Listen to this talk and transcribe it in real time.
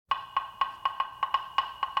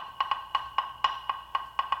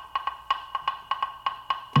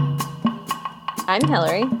I'm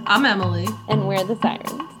Hillary, I'm Emily. and we're the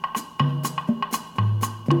Sirens.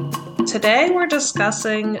 Today we're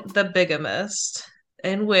discussing The Bigamist,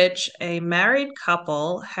 in which a married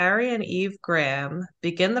couple, Harry and Eve Graham,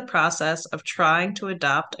 begin the process of trying to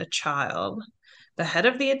adopt a child. The head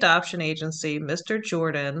of the adoption agency, Mr.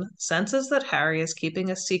 Jordan, senses that Harry is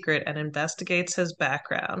keeping a secret and investigates his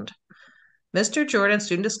background. Mr. Jordan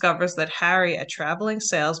soon discovers that Harry, a traveling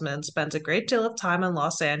salesman, spends a great deal of time in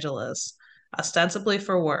Los Angeles, ostensibly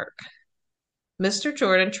for work. Mr.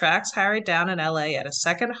 Jordan tracks Harry down in LA at a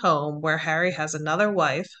second home where Harry has another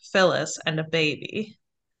wife, Phyllis, and a baby.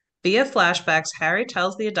 Via flashbacks, Harry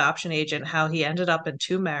tells the adoption agent how he ended up in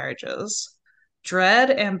two marriages. Dread,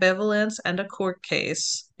 ambivalence, and a court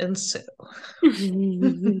case ensue.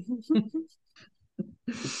 And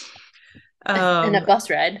a um, bus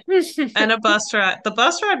ride. and a bus ride. The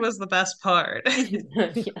bus ride was the best part.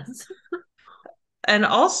 Yes. And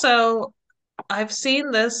also, I've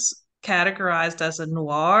seen this categorized as a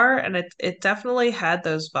noir, and it definitely had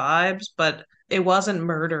those vibes, but it wasn't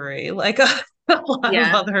murdery like a lot of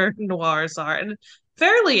Yeah. other noirs are, and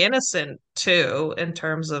fairly innocent too in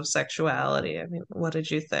terms of sexuality. I mean, what did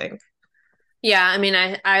you think? Yeah, I mean,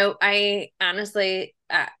 I honestly,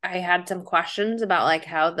 I had some questions about like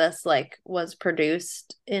how this like was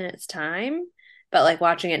produced in its time, but like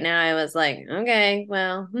watching it now, I was like, okay,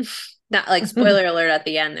 well, not like spoiler alert at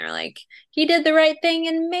the end. They're like, he did the right thing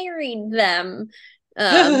and married them,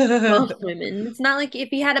 both women. It's not like if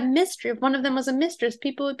he had a mistress, if one of them was a mistress,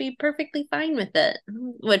 people would be perfectly fine with it,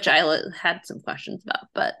 which had some questions about,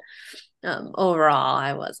 but overall,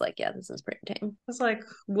 I was like, yeah, this is pretty tame. I was like,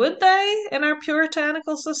 would they in our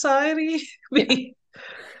puritanical society Yeah. be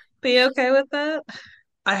be okay with that?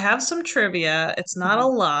 I have some trivia. It's not a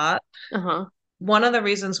Mhm. lot. Uh-huh. One of the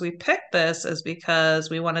reasons we picked this is because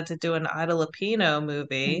we wanted to do an Ida Lupino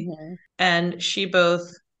movie, Mhm. and she both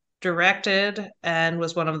directed and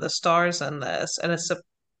was one of the stars in this. And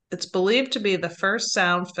it's believed to be the first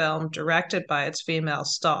sound film directed by its female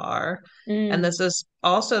star. And Mm. this is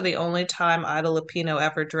also the only time Ida Lupino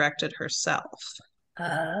ever directed herself,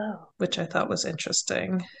 Oh. which I thought was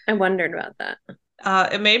interesting. I wondered about that.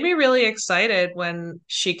 It made me really excited when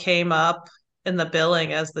she came up in the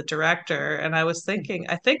billing as the director. And I was thinking,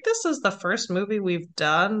 I think this is the first movie we've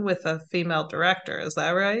done with a female director. Is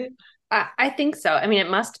that right? I think so. I mean,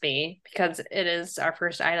 it must be because it is our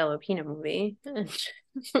first Ida Lupino movie.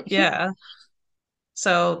 Yeah.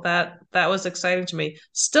 So that was exciting to me.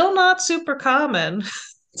 Still not super common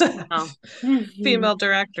to have No. female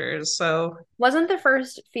directors. So Wasn't the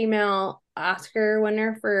first female Oscar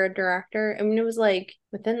winner for a director? I mean, it was like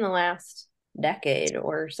within the last decade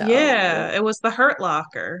or so, yeah, right? it was the Hurt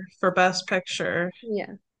Locker for Best Picture.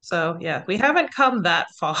 Yeah. So yeah, we haven't come that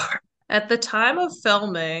far. At the time of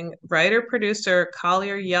filming, writer-producer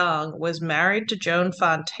Collier Young was married to Joan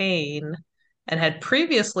Fontaine and had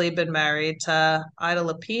previously been married to Ida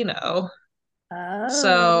Lupino. Oh.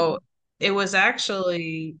 So it was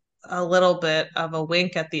actually a little bit of a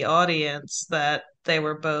wink at the audience that they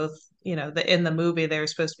were both, in the movie they were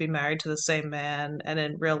supposed to be married to the same man, and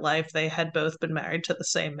in real life they had both been married to the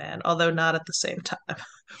same man, although not at the same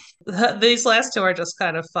time. These last two are just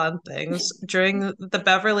kind of fun things. During the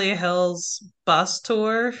Beverly Hills bus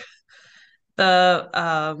tour,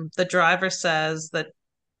 the driver says that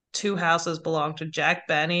two houses belong to Jack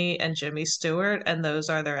Benny and Jimmy Stewart, and those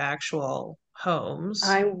are their actual homes.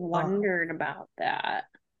 I Uh, wondered about that.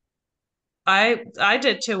 I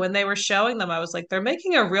did too. When they were showing them, I was like, they're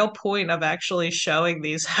making a real point of actually showing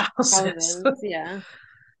these houses. Houses, yeah.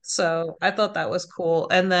 So I thought that was cool.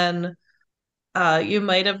 And then you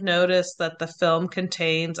might have noticed that the film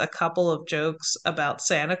contains a couple of jokes about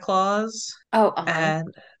Santa Claus. Oh, uh-huh.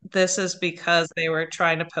 And this is because they were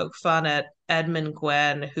trying to poke fun at Edmund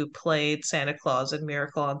Gwenn, who played Santa Claus in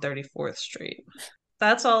Miracle on 34th Street.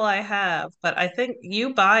 That's all I have. But I think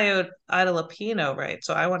you bioed Ida Lupino, right?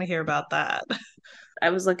 So I want to hear about that. I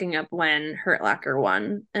was looking up when Hurt Locker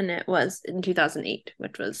won, and it was in 2008,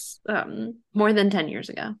 which was more than 10 years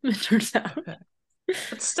ago, it turns out. Okay.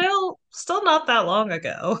 But still not that long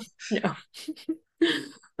ago. No.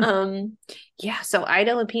 Um, yeah, so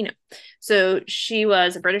Ida Lupino. So she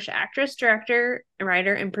was a British actress, director,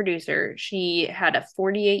 writer, and producer. She had a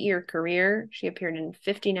 48-year career. She appeared in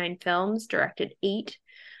 59 films, directed eight.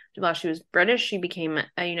 While she was British, she became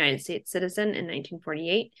a United States citizen in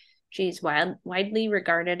 1948. She's widely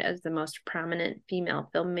regarded as the most prominent female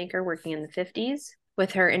filmmaker working in the 50s.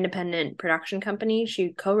 With her independent production company,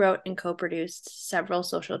 she co-wrote and co-produced several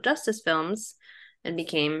social justice films and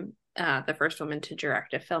became the first woman to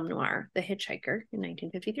direct a film noir, The Hitchhiker, in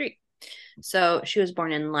 1953. So she was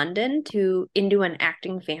born in London into an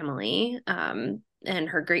acting family. And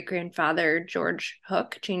her great-grandfather, George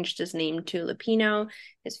Hook, changed his name to Lupino.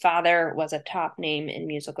 His father was a top name in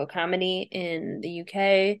musical comedy in the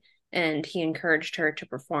UK, and he encouraged her to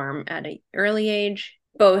perform at an early age.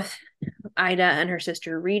 Both Ida and her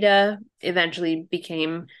sister Rita eventually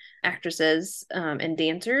became actresses and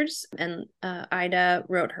dancers. And Ida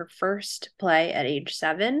wrote her first play at age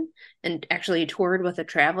 7 and actually toured with a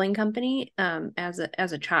traveling company as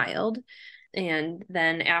a child. And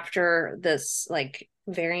then after this like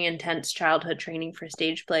very intense childhood training for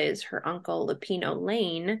stage plays, her uncle Lupino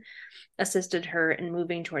Lane assisted her in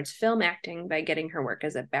moving towards film acting by getting her work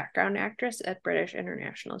as a background actress at British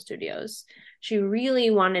International Studios. She really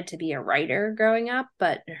wanted to be a writer growing up,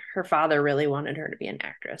 but her father really wanted her to be an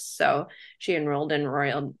actress. So she enrolled in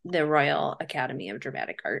the Royal Academy of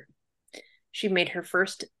Dramatic Art. She made her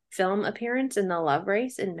first film appearance in The Love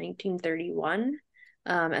Race in 1931.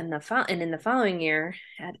 And in the following year,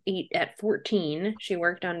 at 14, she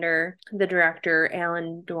worked under the director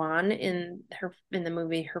Alan Dwan in the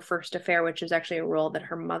movie Her First Affair, which is actually a role that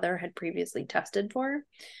her mother had previously tested for,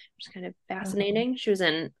 which is kind of fascinating. She was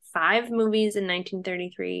in 5 movies in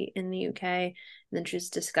 1933 in the UK, and then she was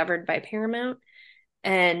discovered by Paramount.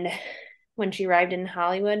 And when she arrived in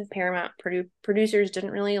Hollywood, Paramount producers didn't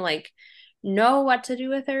really know what to do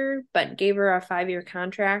with her, but gave her a 5-year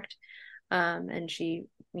contract. And she,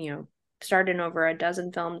 starred in over a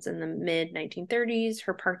dozen films in the mid 1930s.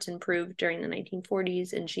 Her parts improved during the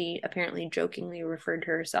 1940s, and she apparently jokingly referred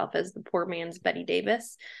to herself as the poor man's Bette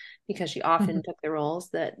Davis because she often took the roles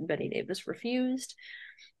that Bette Davis refused.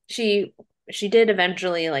 She did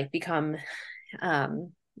eventually become,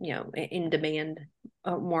 in demand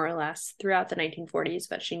more or less throughout the 1940s,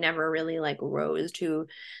 but she never really rose to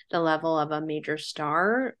the level of a major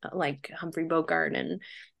star like Humphrey Bogart and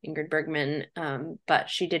Ingrid Bergman, but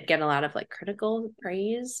she did get a lot of critical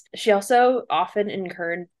praise. She also often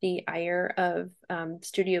incurred the ire of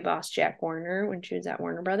studio boss Jack Warner when she was at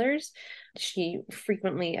Warner Brothers. She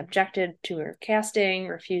frequently objected to her casting,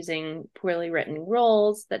 refusing poorly written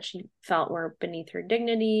roles that she felt were beneath her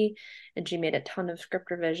dignity, and she made a ton of script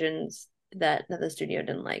revisions that the studio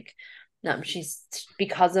didn't like.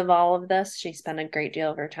 Because of all of this, she spent a great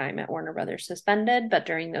deal of her time at Warner Brothers suspended, but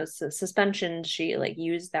during those suspensions, she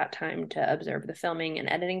used that time to observe the filming and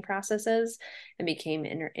editing processes and became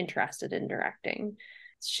interested in directing.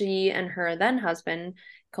 She and her then husband,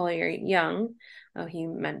 Collier Young,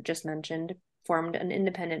 just mentioned, formed an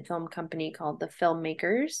independent film company called the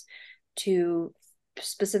Filmmakers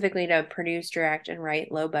specifically to produce, direct, and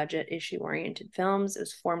write low-budget, issue-oriented films. It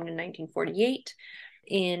was formed in 1948.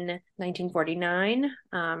 In 1949,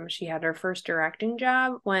 she had her first directing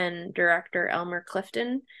job when director Elmer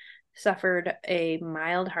Clifton suffered a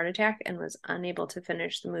mild heart attack and was unable to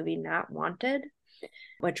finish the movie Not Wanted,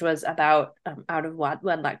 which was about out of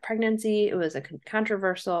wedlock pregnancy. It was a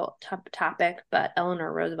controversial topic, but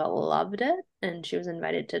Eleanor Roosevelt loved it, and she was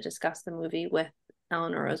invited to discuss the movie with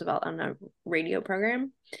Eleanor Roosevelt on a radio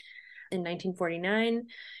program. In 1949,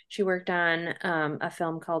 she worked on a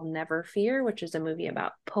film called Never Fear, which is a movie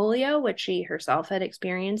about polio, which she herself had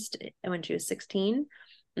experienced when she was 16.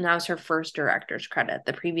 And that was her first director's credit.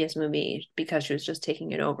 The previous movie, because she was just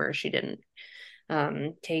taking it over, she didn't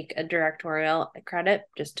take a directorial credit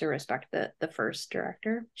just to respect the first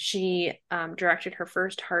director. She directed her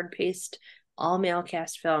first hard-paced all-male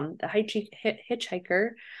cast film, The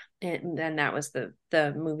Hitchhiker, and then that was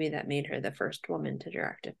the movie that made her the first woman to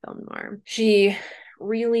direct a film noir. She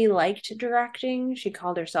really liked directing. She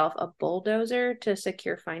called herself a bulldozer to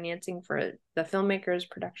secure financing for the Filmmakers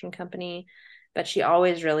production company, but she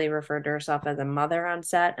always really referred to herself as a mother on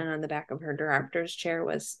set, and on the back of her director's chair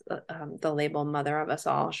was the label Mother of Us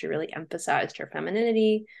All. She really emphasized her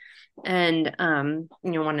femininity and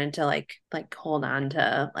wanted to hold on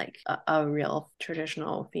to a real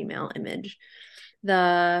traditional female image.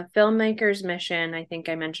 The Filmmakers' mission, I think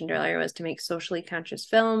I mentioned earlier, was to make socially conscious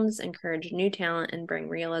films, encourage new talent, and bring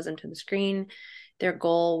realism to the screen. Their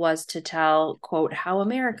goal was to tell, quote, how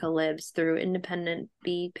America lives through independent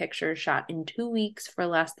B pictures shot in 2 weeks for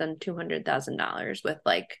less than $200,000 with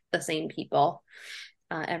the same people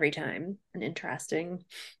every time. An interesting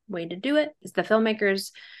way to do it. The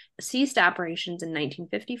Filmmakers ceased operations in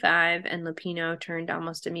 1955, and Lupino turned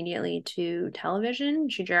almost immediately to television.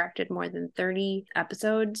 She directed more than 30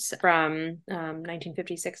 episodes from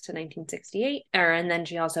 1956 to 1968, and then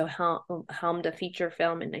she also helmed a feature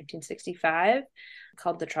film in 1965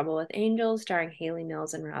 called The Trouble with Angels, starring Haley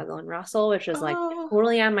Mills and Rosalind Russell, which is like Oh,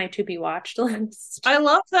 totally on my to be watched list. I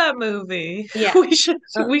love that movie. Yeah.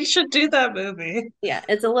 Uh, We should do that movie. yeah,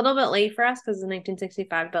 it's a little bit late for us because it's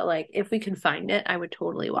 1965, but like if we can find it, I would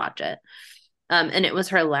totally watch it. And it was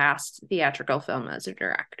her last theatrical film as a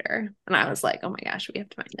director. And I was like, oh my gosh, we have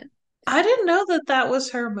to find it. I didn't know that that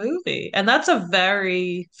was her movie. And that's a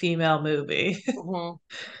very female movie. Mhm.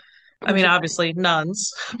 I We mean, should obviously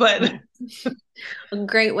nuns, but a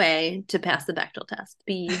great way to pass the Bechdel test,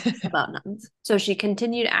 be about nuns. So she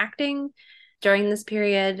continued acting during this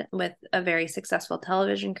period with a very successful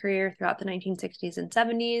television career throughout the 1960s and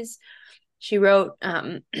 70s. She wrote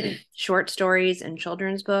short stories and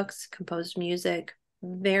children's books, composed music,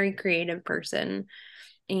 very creative person.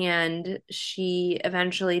 And she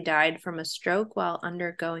eventually died from a stroke while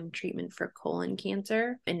undergoing treatment for colon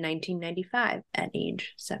cancer in 1995 at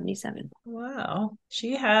age 77. wow,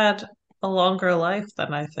 she had a longer life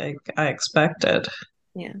than I think I expected.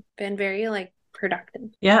 Yeah, been very like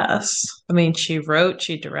productive. Yes. I mean, she wrote,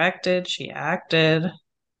 she directed, she acted.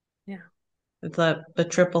 Yeah, The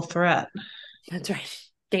triple threat. that's right.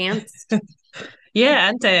 Danced, Yeah,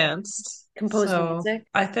 and danced. composed So music.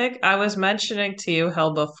 I think I was mentioning to you,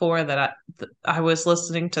 Hell, before that I was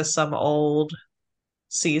listening to some old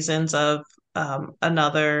seasons of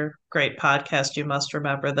another great podcast, You Must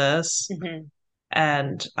Remember This. Mm-hmm.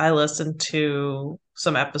 And I listened to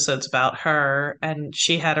some episodes about her, and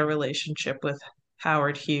she had a relationship with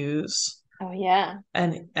Howard Hughes, Oh yeah.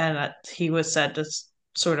 and he was said to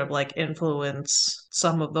sort of like influence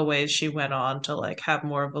some of the ways she went on to like have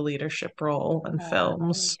more of a leadership role in Oh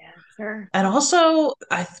films. yeah, sure. And also,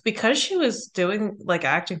 I because she was doing like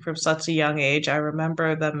acting from such a young age, I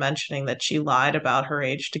remember them mentioning that she lied about her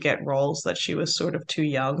age to get roles that she was sort of too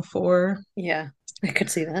young for. Yeah, I could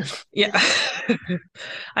see that. Yeah.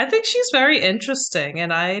 I think she's very interesting,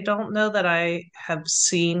 and I don't know that I have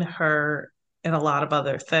seen her in a lot of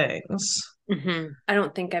other things. Mm-hmm. I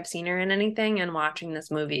don't think I've seen her in anything, and watching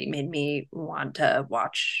this movie made me want to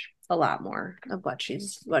watch a lot more of what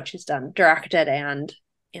she's done, directed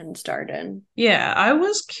and starred in. Yeah, I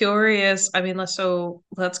was curious. I mean, so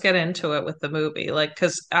let's get into it with the movie. Like,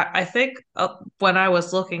 because I think when I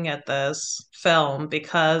was looking at this film,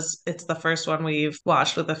 because it's the first one we've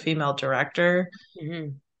watched with a female director, Mm-hmm.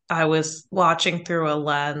 I was watching through a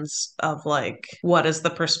lens of like, what is the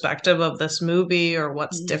perspective of this movie or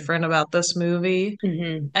what's different about this movie?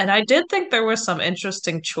 Mm-hmm. And I did think there were some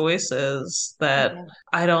interesting choices that Yeah.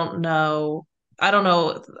 I don't know. I don't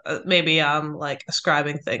know. Maybe I'm like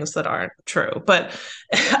ascribing things that aren't true, but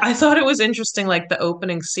I thought it was interesting, like the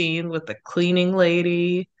opening scene with the cleaning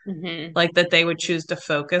lady, Mm-hmm. like that they would choose to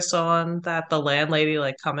focus on that the landlady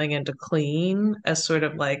like coming in to clean as sort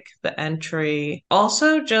of like the entry.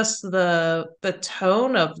 Also just the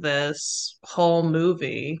tone of this whole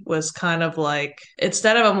movie was kind of like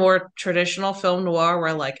instead of a more traditional film noir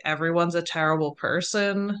where like everyone's a terrible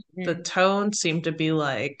person, the Mm-hmm. tone seemed to be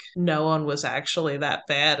like no one was actually that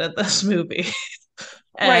bad at this movie.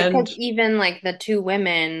 Right, And because even like the two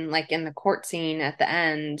women, like in the court scene at the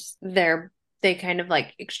end, they kind of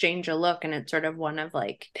like exchange a look, and it's sort of one of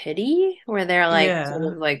like pity, where they're like sort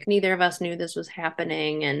yeah. of like neither of us knew this was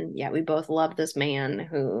happening, and yeah, we both love this man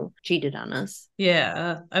who cheated on us.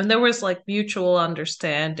 Yeah, and there was like mutual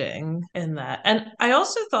understanding in that. And I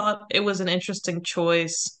also thought it was an interesting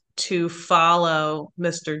choice to follow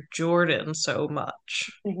Mr. Jordan so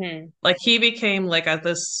much. Hmm. Like he became like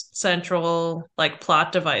this central like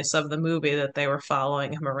plot device of the movie that they were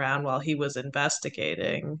following him around while he was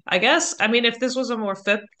investigating. I guess I mean if this was a more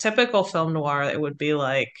typical film noir, it would be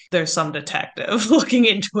like there's some detective looking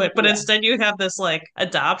into it, but Yeah. instead you have this like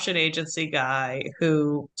adoption agency guy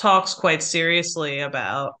who talks quite seriously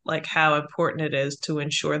about like how important it is to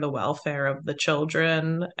ensure the welfare of the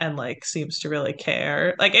children and like seems to really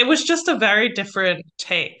care. Like it was just a very different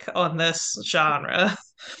take on this genre.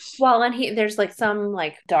 Well, and there's like some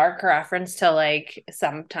like dark reference to like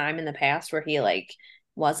some time in the past where he like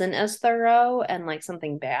wasn't as thorough and like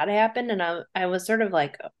something bad happened, and I was sort of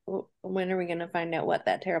like, when are we gonna find out what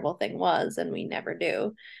that terrible thing was? And we never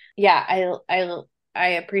do. Yeah, I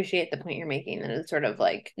appreciate the point you're making, that it's sort of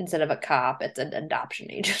like instead of a cop, it's an adoption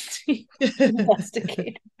agency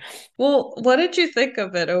investigator. Well, what did you think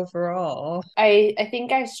of it overall? I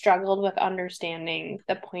think I struggled with understanding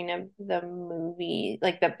the point of the movie,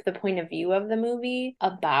 like the point of view of the movie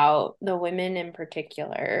about the women in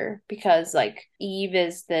particular, because like Eve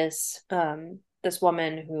is this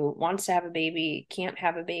woman who wants to have a baby, can't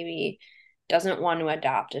have a baby, doesn't want to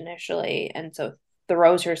adopt initially, and so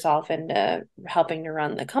throws herself into helping to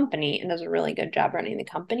run the company and does a really good job running the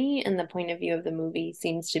company. And the point of view of the movie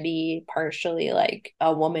seems to be partially like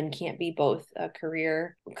a woman can't be both a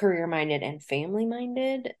career minded and family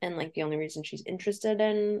minded. And like the only reason she's interested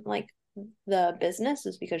in like the business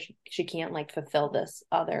is because she can't like fulfill this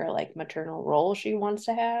other like maternal role she wants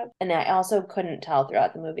to have. And I also couldn't tell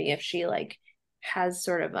throughout the movie if she like has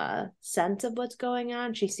sort of a sense of what's going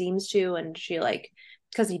on. She seems to, and she like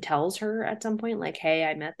because he tells her at some point like, hey,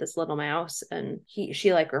 I met this little mouse, and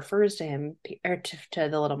she like refers to him or to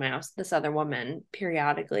the little mouse, this other woman,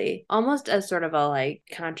 periodically, almost as sort of a like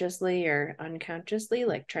consciously or unconsciously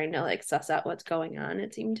like trying to like suss out what's going on,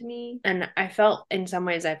 it seemed to me. And I felt in some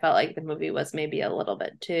ways I felt like the movie was maybe a little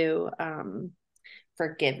bit too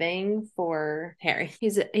forgiving for Harry.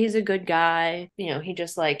 He's a good guy. You know, he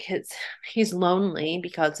just like he's lonely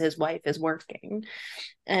because his wife is working.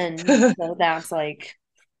 And so that's like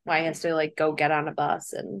why he has to like go get on a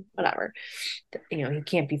bus and whatever. You know, he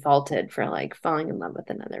can't be faulted for like falling in love with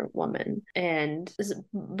another woman. And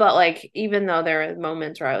but like even though there are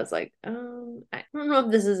moments where I was like, I don't know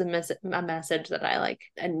if this is a message that I like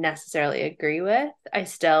necessarily agree with, I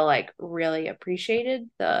still like really appreciated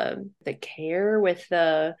the care with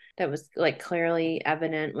the that was like clearly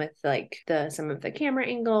evident with like the some of the camera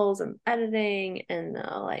angles and editing and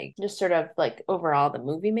like just sort of like overall the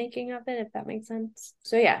movie making of it, if that makes sense.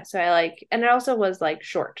 So yeah, so I like, and it also was like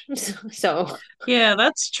short. So Yeah,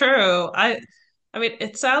 that's true. I mean,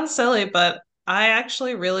 it sounds silly, but I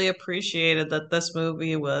actually really appreciated that this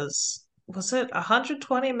movie was it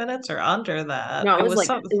 120 minutes or under that? no, It was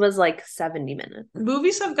some it was like 70 minutes.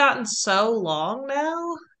 movies have gotten so long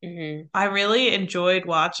now. Mm-hmm. I really enjoyed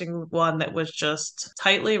watching one that was just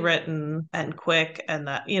tightly written and quick and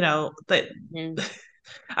that, that Mm-hmm.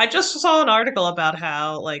 I just saw an article about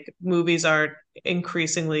how like movies are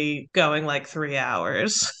increasingly going like 3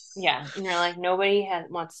 hours. Yeah, and you're like nobody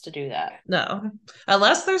wants to do that. No,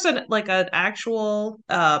 unless there's an actual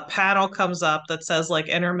panel comes up that says like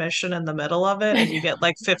intermission in the middle of it, and you get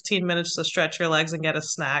like 15 minutes to stretch your legs and get a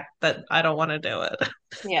snack. That I don't want to do it.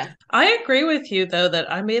 Yeah, I agree with you though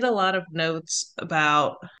that I made a lot of notes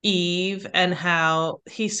about Eve and how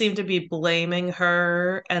he seemed to be blaming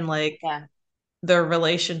her and like yeah. their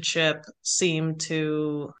relationship seemed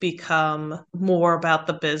to become more about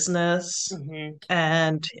the business. Mm-hmm.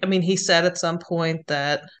 And I mean, he said at some point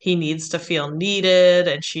that he needs to feel needed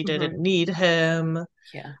and she didn't Mm-hmm. need him.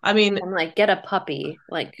 Yeah. I mean, I'm like, get a puppy.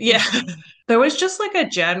 Like, yeah, there was just like a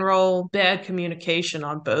general bad communication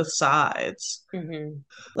on both sides. mm-hmm. Yeah.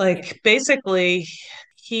 Like, basically,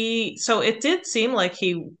 so it did seem like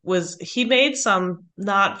he made some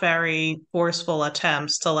not very forceful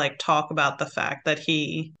attempts to like talk about the fact that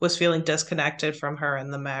he was feeling disconnected from her in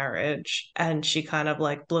the marriage, and she kind of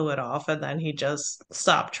like blew it off, and then he just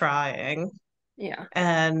stopped trying. Yeah.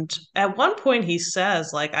 And at one point he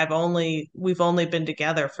says, like, we've only been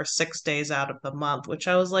together for 6 days out of the month, which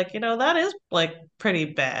I was like, that is like pretty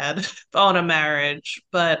bad on a marriage.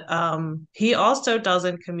 But he also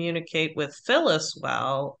doesn't communicate with Phyllis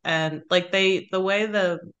well. And like the way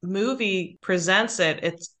the movie presents it,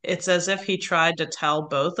 it's as if he tried to tell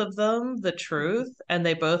both of them the truth, and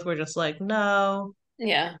they both were just like, no,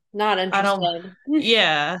 Yeah. Not I don't, interested.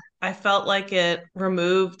 yeah, I felt like it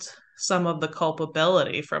removed some of the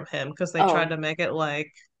culpability from him because they tried Oh. to make it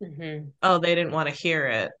like, Mm-hmm. oh, they didn't want to hear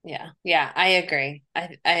it. Yeah. Yeah. I agree.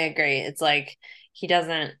 I agree. It's like he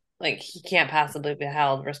doesn't like he can't possibly be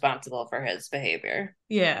held responsible for his behavior.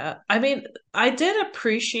 Yeah. I mean, I did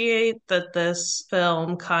appreciate that this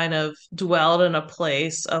film kind of dwelled in a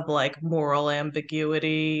place of like moral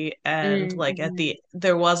ambiguity and like Mm-hmm.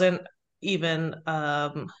 there wasn't even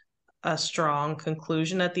a strong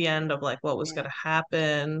conclusion at the end of like what was going Yeah. to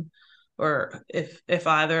happen or if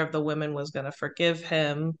either of the women was going to forgive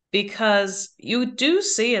him because you do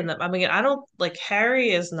see in them, I mean, I don't like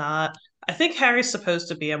Harry is not, I think Harry's supposed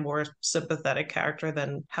to be a more sympathetic character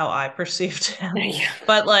than how I perceived him, Yeah.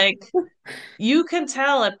 but like you can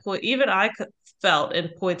tell at point even felt in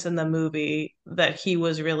points in the movie that he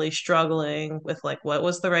was really struggling with like what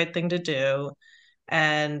was the right thing to do,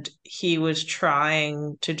 and he was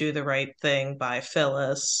trying to do the right thing by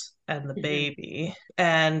Phyllis and the Mm-hmm. baby.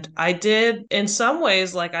 And I did, in some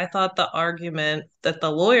ways, like I thought the argument that the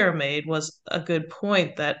lawyer made was a good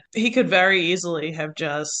point that he could very easily have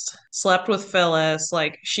just slept with Phyllis,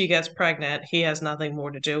 like she gets pregnant, he has nothing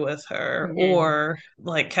more to do with her, Mm-hmm. or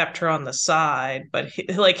like kept her on the side. But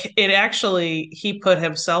like it actually, he put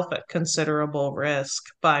himself at considerable risk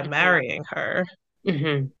by marrying her.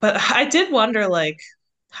 Mm-hmm. But I did wonder, like,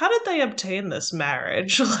 how did they obtain this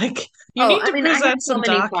marriage? Like, you Oh, need I to mean, I had present so some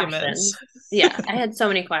many documents. questions. Yeah, I had so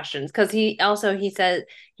many questions because he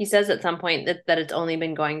says at some point that it's only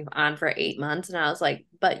been going on for 8 months, and I was like,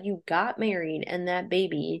 but you got married and that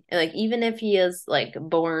baby, like even if he is like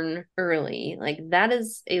born early, like that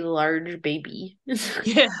is a large baby.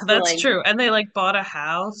 Yeah, So that's like true. And they like bought a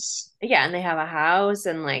house. yeah, and they have a house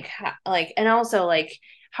and like and also like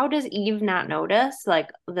how does Eve not notice like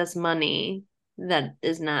this money that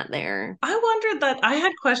is not there? I wondered that I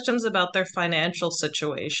had questions about their financial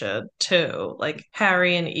situation too, like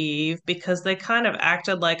Harry and Eve, because they kind of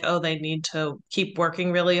acted like, oh, they need to keep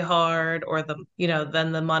working really hard or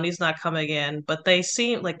then the money's not coming in. But they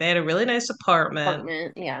seemed like they had a really nice apartment.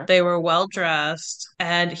 Apartment, yeah. They were well dressed,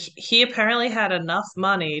 and he apparently had enough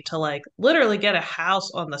money to like literally get a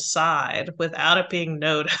house on the side without it being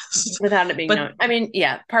noticed. Without it being But known. I mean,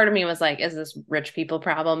 yeah, part of me was like, is this rich people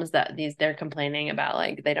problems that they're complaining about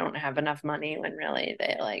like they don't have enough money when really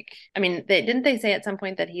they like I mean, they say at some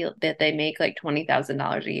point that they make like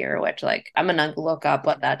 $20,000 a year, which like I'm gonna look up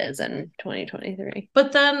what that is in 2023.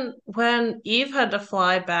 But then when Eve had to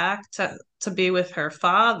fly back to be with her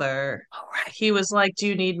father, Oh, right. he was like, "Do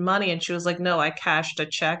you need money?" And she was like, "No, I cashed a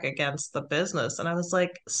check against the business." And I was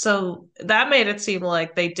like, so that made it seem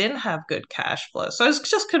like they didn't have good cash flow. So I was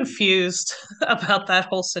just confused about that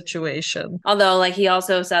whole situation. Although like he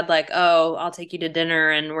also said like, "Oh, I'll take you to dinner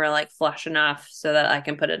and we're like flush enough so that I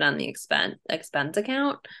can put it on the expense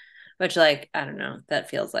account." Which like, I don't know, that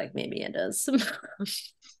feels like maybe it is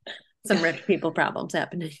some rich people problems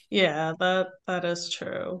happening. Yeah, that is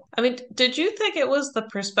true. I mean, did you think it was the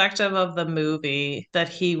perspective of the movie that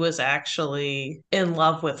he was actually in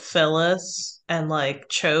love with Phyllis and like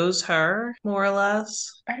chose her more or less?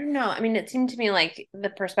 I don't know. I mean, it seemed to me like the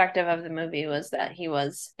perspective of the movie was that he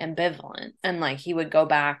was ambivalent and like he would go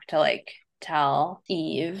back to like tell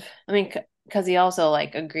Eve. I mean, because he also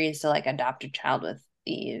like agrees to like adopt a child with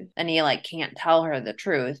Eve and he like can't tell her the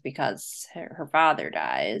truth because her father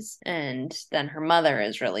dies and then her mother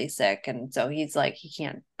is really sick and so he's like he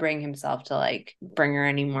can't bring himself to like bring her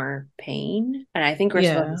any more pain and I think we're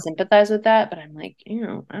supposed to Yeah. sympathize with that but I'm like I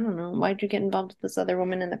don't know why'd you get involved with this other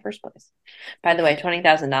woman in the first place. By the way,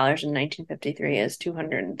 $20,000 in 1953 is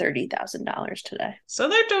 $230,000 today. So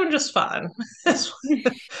they're doing just fine. That's,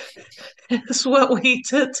 that's what we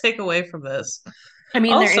to take away from this. I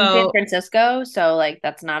mean, they're in San Also, Francisco, so like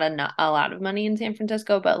that's not a lot of money in San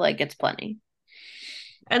Francisco, but like it's plenty.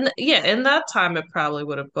 and yeah, in that time it probably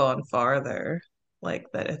would have gone farther, like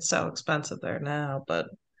that it's so expensive there now. But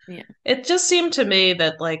Yeah, it just seemed to me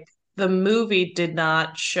that like the movie did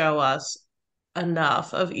not show us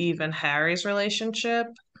enough of Eve and Harry's relationship,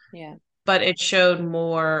 yeah. but it showed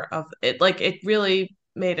more of it. Like it really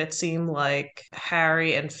made it seem like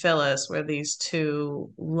Harry and Phyllis were these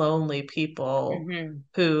two lonely people Hmm.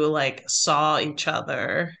 who like saw each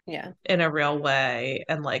other Yeah. in a real way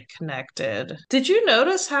and like connected. Did you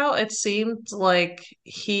notice how it seemed like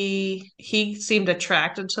he seemed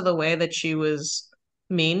attracted to the way that she was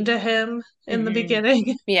mean to him in the Hmm.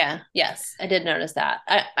 beginning? Yeah, yes, I did notice that.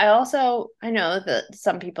 I also I know that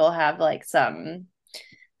some people have like some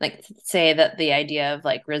like say that the idea of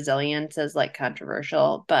like resilience is like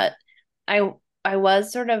controversial, but I I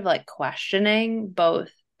was sort of like questioning both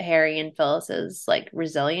Harry and Phyllis's like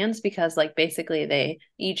resilience because like basically they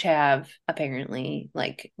each have apparently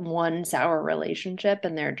like one sour relationship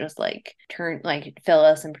and they're just like turn like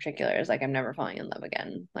Phyllis in particular is like I'm never falling in love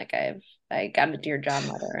again. Like I got a Dear John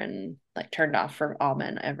letter and like turned off for all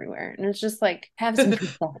men everywhere. And it's just like have some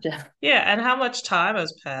perspective. Yeah, and how much time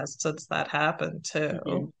has passed since that happened too.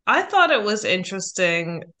 Hmm. I thought it was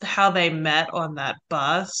interesting how they met on that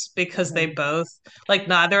bus because they Hmm. both like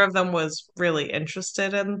neither of them was really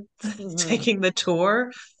interested in Hmm. taking the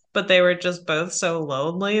tour, but they were just both so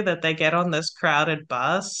lonely that they get on this crowded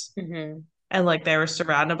bus Hmm. and like they were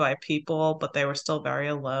surrounded by people, but they were still very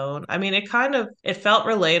alone. I mean, it felt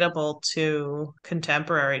relatable to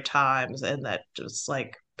contemporary times in that just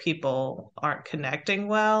like people aren't connecting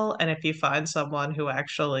well. And if you find someone who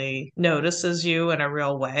actually notices you in a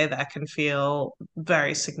real way, that can feel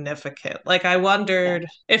very significant. Like I Yeah. wondered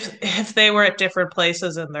if they were at different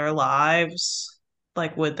places in their lives,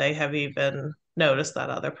 like would they have even noticed that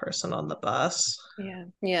other person on the bus? Yeah.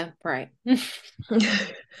 Yeah. Right.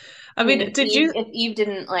 I I mean, mean, did you If Eve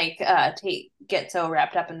didn't like take get so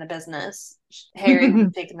wrapped up in the business, Harry would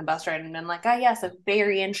have taken the bus ride and been like, "Oh yes, I'm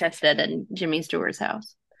very interested in Jimmy Stewart's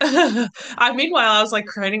house." Meanwhile, I was like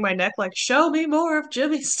craning my neck, like, show me more of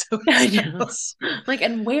Jimmy I Stewart's know. house. Like,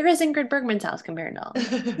 and where is Ingrid Bergman's house compared to all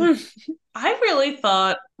this? I really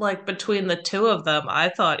thought, like, between the two of them, I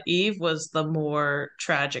thought Eve was the more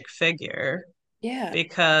tragic figure. Yeah.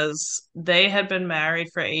 because they had been married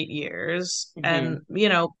for 8 years and,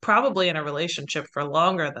 Hmm. probably in a relationship for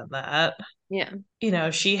longer than that. Yeah.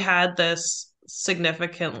 She had this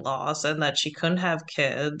significant loss and that she couldn't have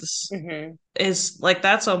kids Hmm. is like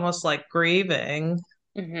that's almost like grieving.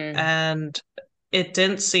 Hmm. And it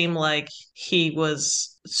didn't seem like he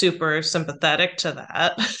was super sympathetic to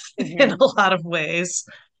that in Hmm. a lot of ways.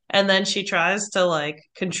 And then she tries to like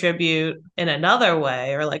contribute in another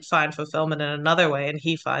way or like find fulfillment in another way, and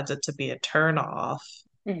he finds it to be a turn off.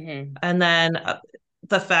 Hmm. And then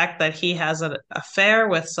the fact that he has an affair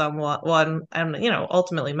with someone and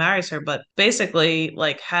ultimately marries her, but basically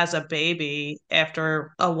like has a baby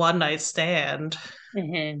after a one night stand,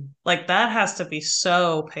 Hmm. like that has to be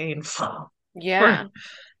so painful for Yeah.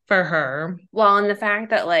 for her. Well, and the fact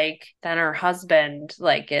that like then her husband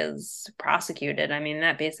like is prosecuted, I mean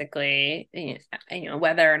that basically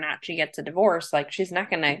whether or not she gets a divorce, like she's not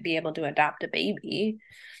going to be able to adopt a baby.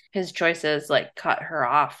 His choices like cut her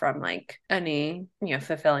off from like any,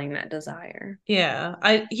 fulfilling that desire. Yeah,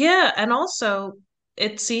 and also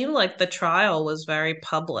it seemed like the trial was very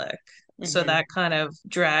public. So Hmm. that kind of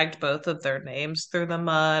dragged both of their names through the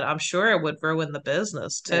mud. I'm sure it would ruin the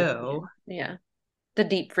business too. Yeah. The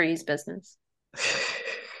deep freeze business.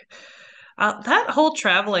 That whole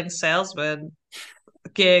traveling salesman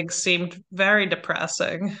gig seemed very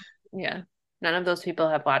depressing. Yeah. None of those people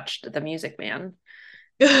have watched The Music Man.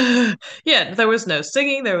 Yeah, there was no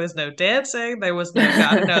singing, there was no dancing, there was no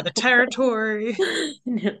gotta know the territory.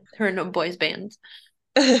 There are no boys bands.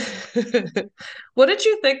 What did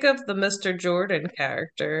you think of the Mr. Jordan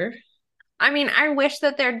character? I mean, I wish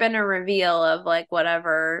that there'd been a reveal of like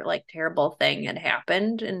whatever like terrible thing had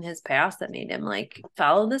happened in his past that made him like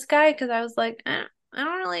follow this guy because I was like, I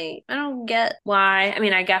don't get why. I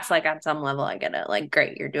mean, I guess like on some level I get it. Like,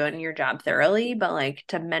 great, you're doing your job thoroughly, but like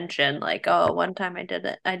to mention like, oh, one time I did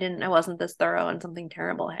it, I wasn't this thorough and something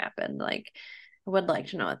terrible happened. Like, I would like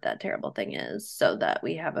to know what that terrible thing is so that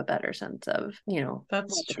we have a better sense of,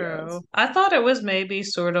 That's what it true. is. I thought it was maybe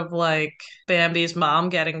sort of like Bambi's mom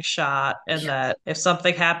getting shot, and Yeah. that if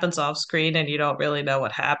something happens off screen and you don't really know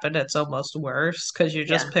what happened, it's almost worse because you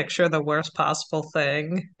just Yeah. picture the worst possible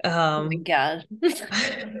thing. Oh my God.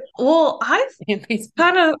 Well, I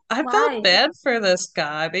felt Why? bad for this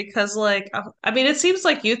guy because like I mean it seems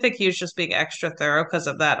like you think he was just being extra thorough because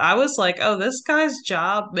of that. I was like, "Oh, this guy's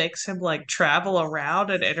job makes him like travel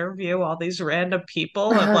around and interview all these random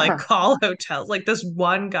people and like call hotels. Like this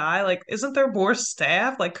one guy, like isn't there more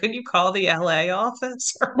staff? Like couldn't you call the LA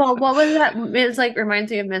office?" Well, what was that? It's like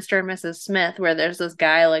reminds me of Mr. and Mrs. Smith, where there's this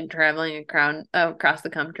guy like traveling across the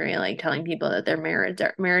country, like telling people that their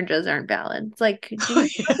marriages aren't valid. It's like, do Oh, you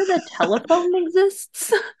yeah. know that a telephone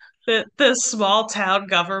exists? This small town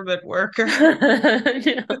government worker.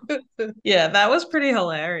 You know? Yeah, that was pretty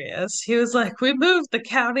hilarious. He was like, "We moved the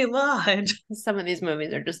county line." Some of these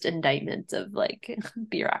movies are just indictments of like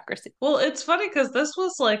bureaucracy. Well, it's funny because this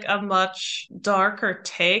was like a much darker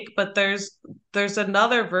take, but there's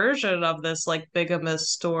another version of this like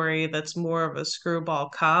bigamist story that's more of a screwball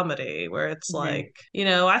comedy where it's Hmm. like,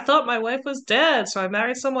 I thought my wife was dead, so I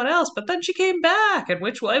married someone else, but then she came back, and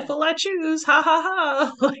which wife Yeah. will I choose? Ha ha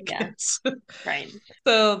ha. Like Yeah. it's Right.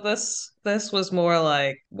 so this was more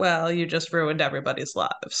like, well, you just ruined everybody's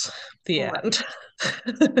lives. The Right. end.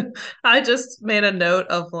 I just made a note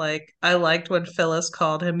of like I liked when Phyllis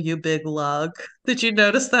called him you big lug. Did you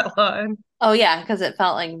notice that line? Oh yeah, because it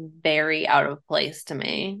felt like very out of place to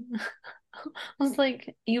me. I was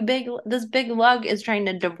like, this big lug is trying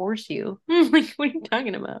to divorce you. Like, what are you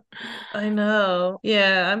talking about? I know.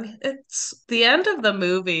 Yeah, I mean it's the end of the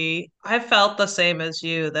movie. I felt the same as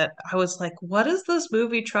you that I was like, what is this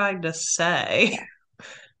movie trying to say? Yeah.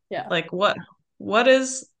 Yeah. Like what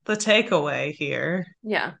is the takeaway here?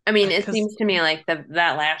 Yeah. I mean, it Because seems to me like that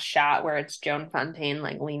last shot where it's Joan Fontaine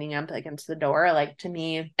like leaning up against the door, like to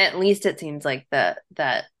me, at least it seems like that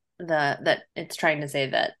it's trying to say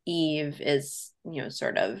that Eve is,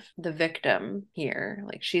 sort of the victim here.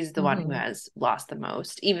 Like she's the one who has lost the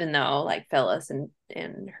most, even though like Phyllis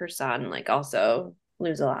and her son like also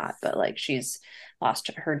lose a lot, but like she's lost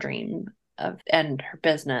her dream of and her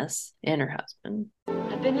business and her husband.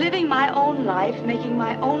 I've been living my own life, making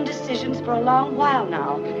my own decisions for a long while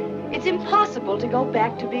now. It's impossible to go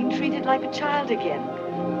back to being treated like a child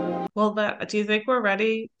again. Well, do you think we're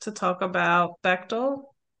ready to talk about Bechtel?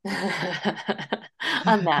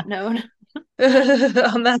 On that note,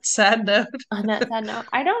 On that sad note.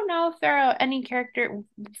 I don't know if there are any character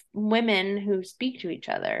women who speak to each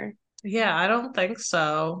other. Yeah, I don't think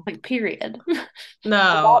so. Like, period. No,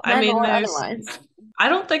 About I men mean, or otherwise. I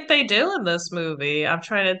don't think they do in this movie. I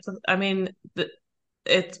mean,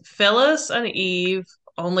 it's Phyllis and Eve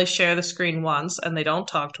only share the screen once and they don't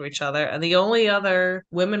talk to each other. And the only other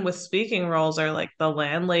women with speaking roles are like the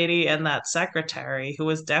landlady and that secretary who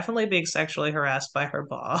was definitely being sexually harassed by her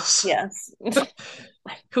boss, Yes.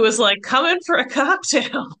 who was like, come in for a cocktail,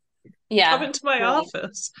 come Yeah. into my Right.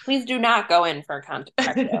 office. Please do not go in for a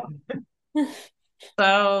cocktail.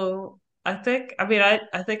 So I think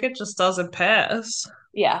it just doesn't pass.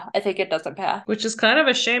 Yeah, I think it doesn't pass. Which is kind of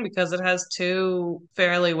a shame because it has two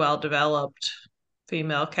fairly well developed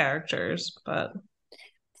female characters, but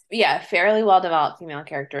Yeah, fairly well developed female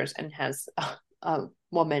characters and has a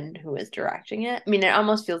woman who is directing it. I mean, it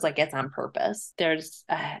almost feels like it's on purpose. There's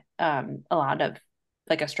a lot of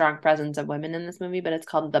like a strong presence of women in this movie, but it's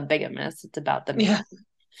called The Bigamist. It's about the man. yeah.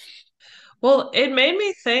 Well, it made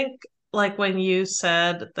me think like when you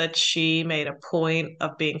said that she made a point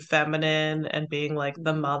of being feminine and being like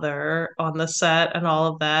the mother on the set and all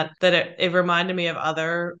of that, that it reminded me of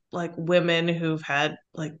other like women who've had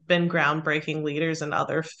like been groundbreaking leaders in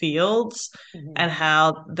other fields Mhm. and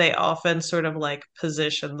how they often sort of like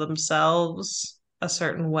position themselves a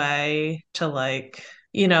certain way to like,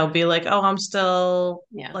 be like, oh, I'm still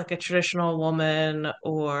Yeah. like a traditional woman,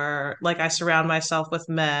 or like I surround myself with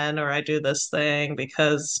men, or I do this thing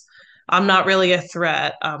because I'm not really a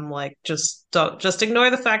threat. I'm like, just ignore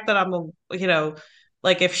the fact that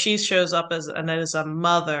like if she shows up as a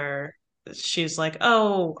mother, she's like,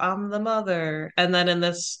 oh, I'm the mother. And then in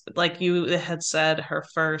this, like you had said, her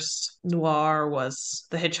first noir was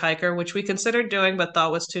The Hitchhiker, which we considered doing but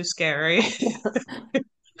thought was too scary.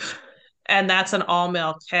 And that's an all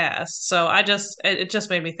male cast. So it just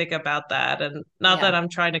made me think about that. And not Yeah. that I'm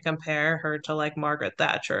trying to compare her to like Margaret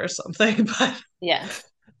Thatcher or something, but Yeah.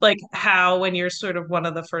 like how when you're sort of one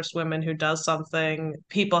of the first women who does something,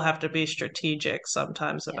 people have to be strategic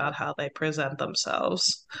sometimes Yeah. about how they present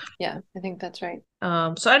themselves. Yeah. I think that's right.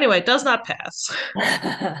 So anyway, it does not pass.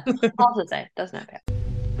 Also say, does not pass.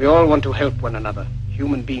 We all want to help one another.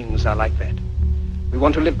 Human beings are like that. We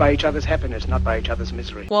want to live by each other's happiness, not by each other's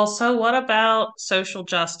misery. Well, so what about social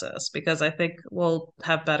justice? Because I think we'll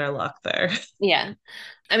have better luck there. Yeah.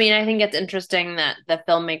 I mean, I think it's interesting that the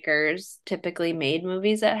filmmakers typically made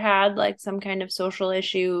movies that had like some kind of social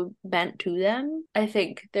issue bent to them. I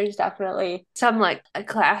think there's definitely some like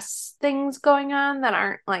class things going on that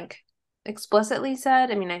aren't like explicitly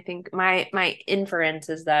said. I mean, I think my inference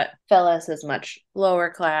is that Phyllis is much lower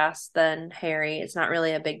class than Harry. It's not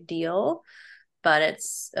really a big deal, but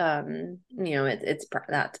it's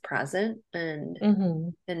that's present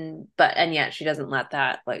and yet she doesn't let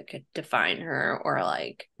that like define her, or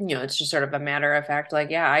like, it's just sort of a matter of fact, like,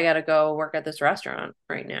 yeah, I gotta go work at this restaurant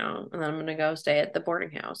right now and then I'm gonna go stay at the boarding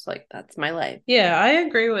house, like that's my life. Yeah, I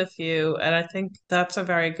agree with you. And I think that's a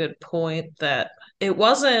very good point that it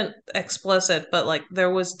wasn't explicit, but like there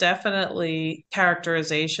was definitely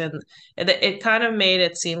characterization. It kind of made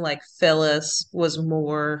it seem like Phyllis was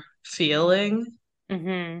more feeling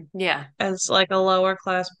Yeah. as like a lower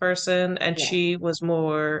class person, and Yeah. she was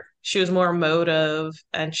more emotive,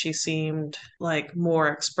 and she seemed like more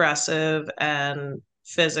expressive and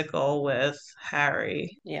physical with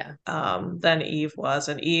Harry Yeah. than Eve was.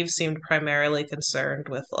 And Eve seemed primarily concerned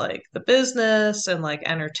with like the business and like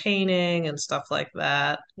entertaining and stuff like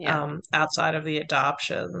that, Yeah. outside of the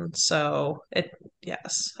adoption. So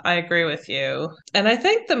yes, I agree with you. And I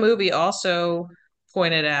think the movie also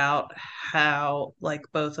pointed out how like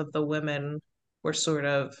both of the women were sort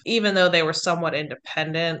of, even though they were somewhat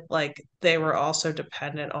independent, like they were also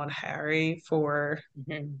dependent on Harry for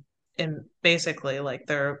in basically like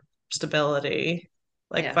their stability,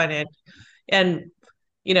 like Yeah. financial. And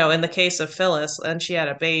in the case of Phyllis, and she had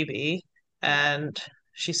a baby, and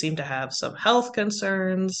she seemed to have some health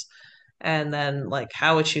concerns. And then like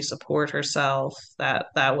how would she support herself?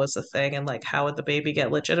 That was the thing. And like how would the baby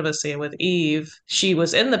get legitimacy? And with Eve, she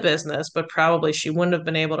was in the business, but probably she wouldn't have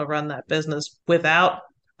been able to run that business without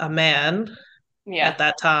a man Yeah. at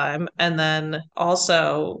that time. And then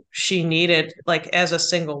also she needed, like as a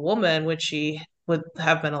single woman, would she would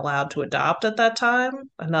have been allowed to adopt at that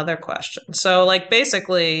time? Another question. So like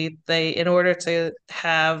basically they, in order to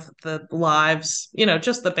have the lives,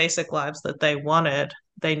 just the basic lives that they wanted,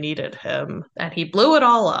 they needed him, and he blew it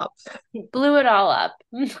all up. He blew it all up.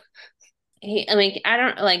 I mean, I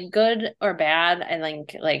don't like good or bad. I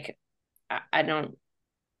think like I don't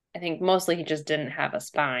I think mostly he just didn't have a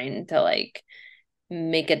spine to like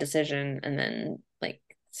make a decision and then like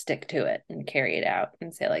stick to it and carry it out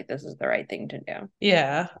and say like this is the right thing to do.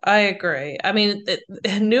 Yeah, I agree. I mean,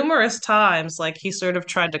 numerous times, like he sort of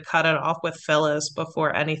tried to cut it off with Phyllis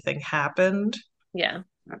before anything happened Yeah.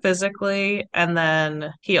 physically. And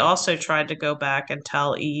then he also tried to go back and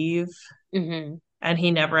tell Eve, Mm-hmm. and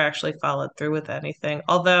he never actually followed through with anything.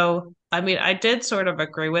 Although, I mean, I did sort of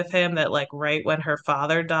agree with him that like right when her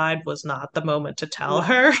father died was not the moment to tell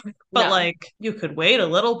her, but No. like you could wait a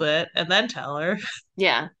little bit and then tell her.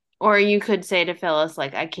 Yeah. Or you could say to Phyllis,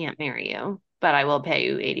 like, I can't marry you, but I will pay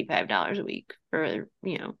you $85 a week for,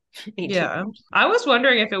 18 Yeah. months. I was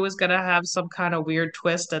wondering if it was going to have some kind of weird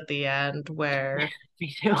twist at the end where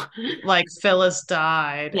Me too. like Phyllis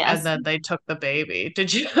died and Yes. then they took the baby.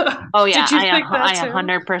 Did you Oh yeah, did you think that I too?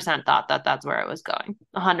 100% thought that that's where it was going.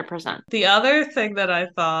 100%. The other thing that I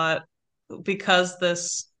thought, because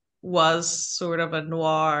this was sort of a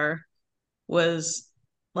noir, was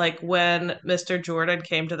like when Mr. Jordan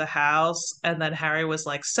came to the house and then Harry was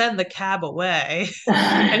like, send the cab away.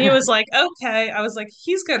 And he was like, okay. I was like,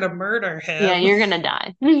 he's gonna murder Yeah, him. you're gonna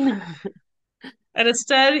die. And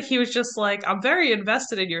instead, he was just like, I'm very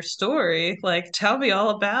invested in your story. Like, tell me all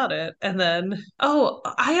about it. And then, oh,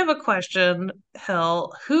 I have a question,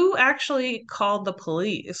 Hill. Who actually called the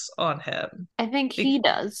police on him? I think he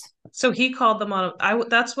does. So he called them on.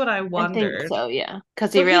 That's what I I think wondered. so, yeah.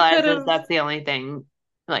 Because he So he could realizes have. that's the only thing,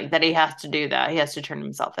 like, that he has to do that. He has to turn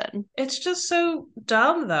himself in. It's just so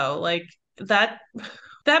dumb, though. Like that.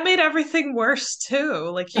 That made everything worse too.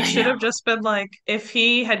 Like he I should know. have just been like, if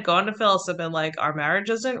he had gone to Phyllis and been like, our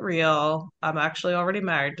marriage isn't real. I'm actually already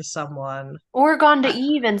married to someone. Or gone to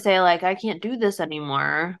Eve and say, like, I can't do this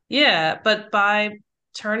anymore. Yeah, but by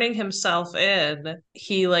turning himself in,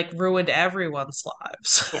 he like ruined everyone's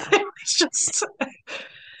lives. Yeah. It's just,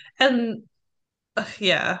 and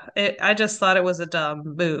yeah, I just thought it was a dumb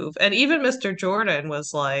move. And even Mr. Jordan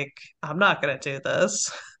was like, I'm not gonna do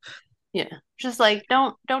this. Yeah. Just like,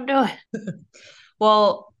 don't do it.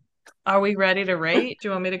 Well, are we ready to rate? Do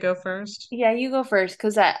you want me to go first? Yeah, you go first,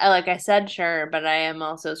 because like I said, sure, but I am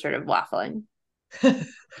also sort of waffling.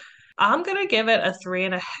 I'm gonna give it a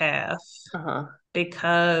 3.5 Uh-huh.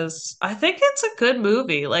 because I think it's a good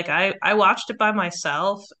movie. Like I watched it by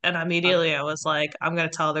myself and immediately I was like, I'm gonna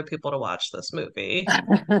tell other people to watch this movie.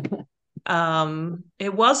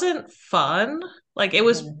 It wasn't fun. Like it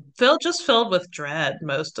was filled with dread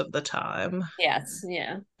most of the time. Yes,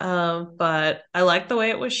 yeah. But I liked the way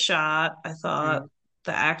it was shot. I thought Mhm.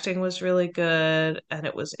 the acting was really good and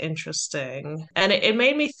it was interesting. And it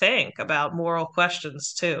made me think about moral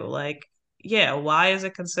questions too. Like, yeah, why is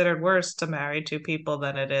it considered worse to marry two people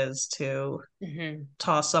than it is to Mm-hmm.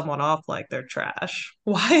 toss someone off like they're trash?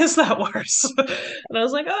 Why is that worse? And I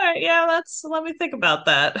was like, all right, yeah, let me think about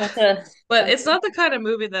that. But it's not the kind of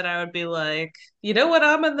movie that I would be like, you know what,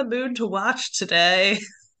 I'm in the mood to watch today.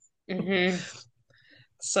 Mm-hmm.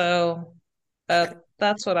 So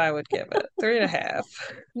that's what I would give it. 3.5.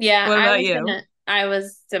 Yeah, What about you? I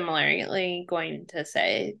was similarly going to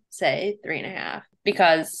say 3.5,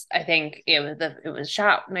 because I think it was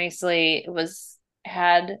shot nicely. It was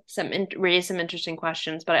had raised some interesting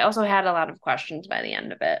questions, but I also had a lot of questions by the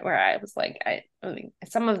end of it where I was like, I mean,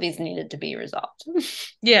 some of these needed to be resolved.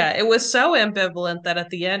 Yeah, it was so ambivalent that at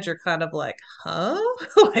the end you're kind of like, huh?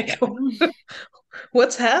 Like,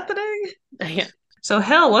 what's happening? Yeah. So,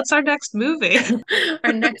 hell, what's our next movie?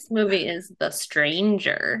 Our next movie is The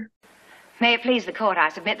Stranger. May it please the court, I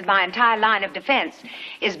submit that my entire line of defense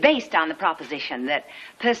is based on the proposition that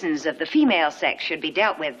persons of the female sex should be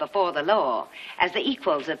dealt with before the law as the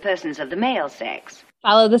equals of persons of the male sex.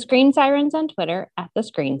 Follow the Screen Sirens on Twitter at the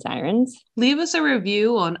Screen Sirens. Leave us a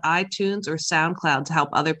review on iTunes or SoundCloud to help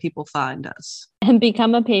other people find us. And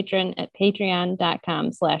become a patron at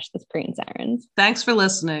patreon.com/the Screen Sirens. Thanks for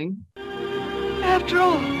listening. After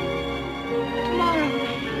all, tomorrow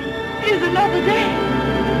is another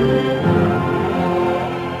day.